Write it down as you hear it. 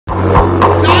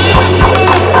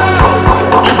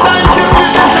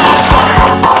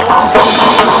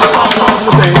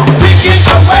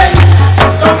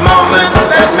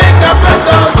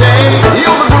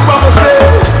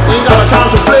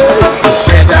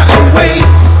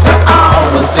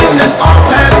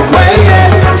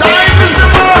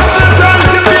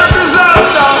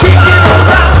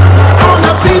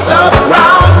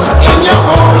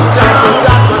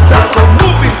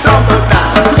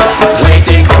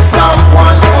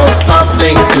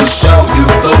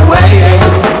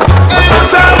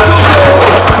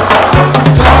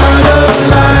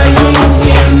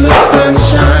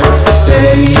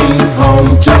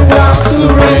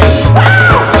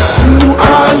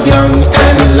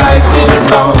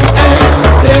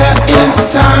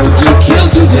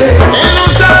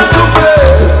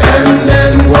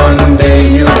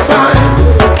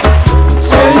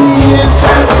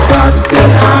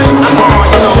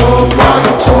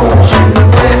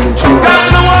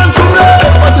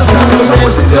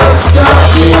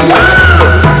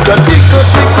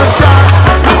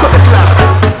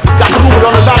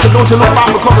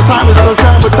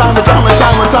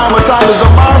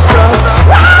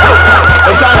master.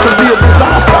 The time could be a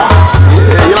disaster.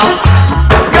 Yeah, you know.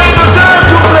 Got no time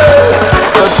to play.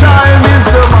 The time is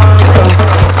the master.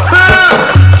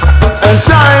 And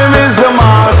time is the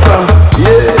master.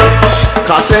 Yeah.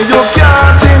 Cause you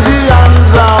can't change the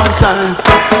hands of time.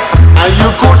 And you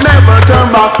could never turn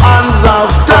back hands of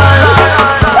time.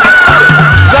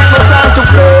 Got no time to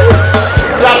play.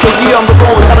 Got to give on the go.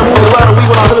 We gotta move right away.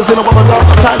 When I tell you say no, but I got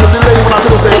time to delay. When I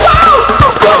tell you say,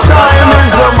 the time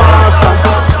is the master.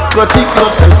 Go take your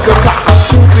clock,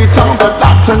 move it on the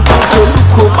dot and don't you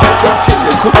look back until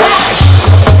you could.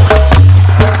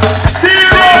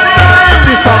 Serious time,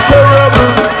 it's a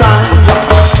terrible time.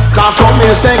 Cause some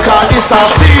may say, cause it's a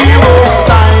serious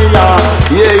time.